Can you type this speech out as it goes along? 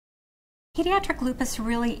Pediatric lupus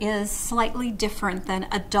really is slightly different than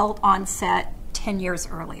adult onset 10 years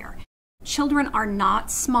earlier. Children are not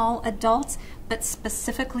small adults, but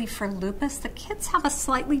specifically for lupus, the kids have a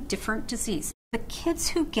slightly different disease. The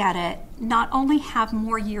kids who get it not only have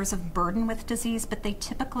more years of burden with disease, but they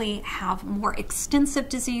typically have more extensive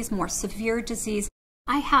disease, more severe disease.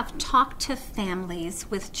 I have talked to families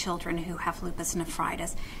with children who have lupus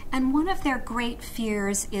nephritis, and one of their great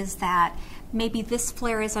fears is that maybe this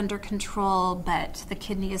flare is under control, but the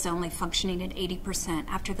kidney is only functioning at 80%.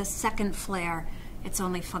 After the second flare, it's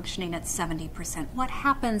only functioning at 70%. What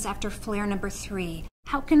happens after flare number 3?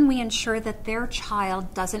 How can we ensure that their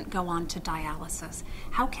child doesn't go on to dialysis?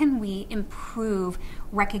 How can we improve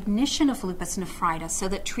recognition of lupus nephritis so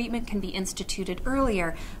that treatment can be instituted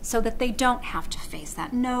earlier so that they don't have to face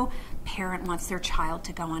that? No parent wants their child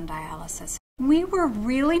to go on dialysis. We were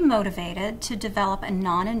really motivated to develop a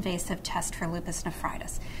non-invasive test for lupus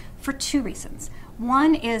nephritis for 2 reasons.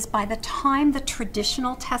 One is by the time the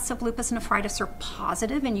traditional tests of lupus nephritis are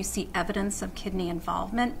positive and you see evidence of kidney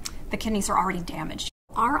involvement, the kidneys are already damaged.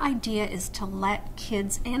 Our idea is to let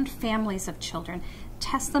kids and families of children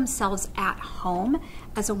test themselves at home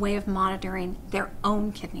as a way of monitoring their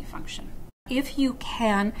own kidney function. If you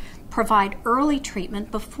can provide early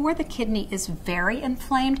treatment before the kidney is very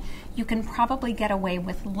inflamed, you can probably get away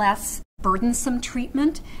with less burdensome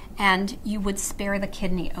treatment and you would spare the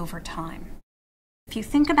kidney over time. If you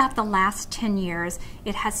think about the last 10 years,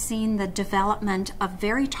 it has seen the development of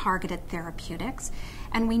very targeted therapeutics,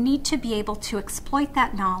 and we need to be able to exploit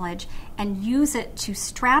that knowledge and use it to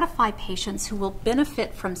stratify patients who will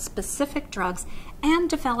benefit from specific drugs and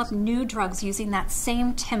develop new drugs using that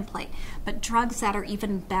same template, but drugs that are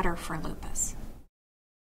even better for lupus.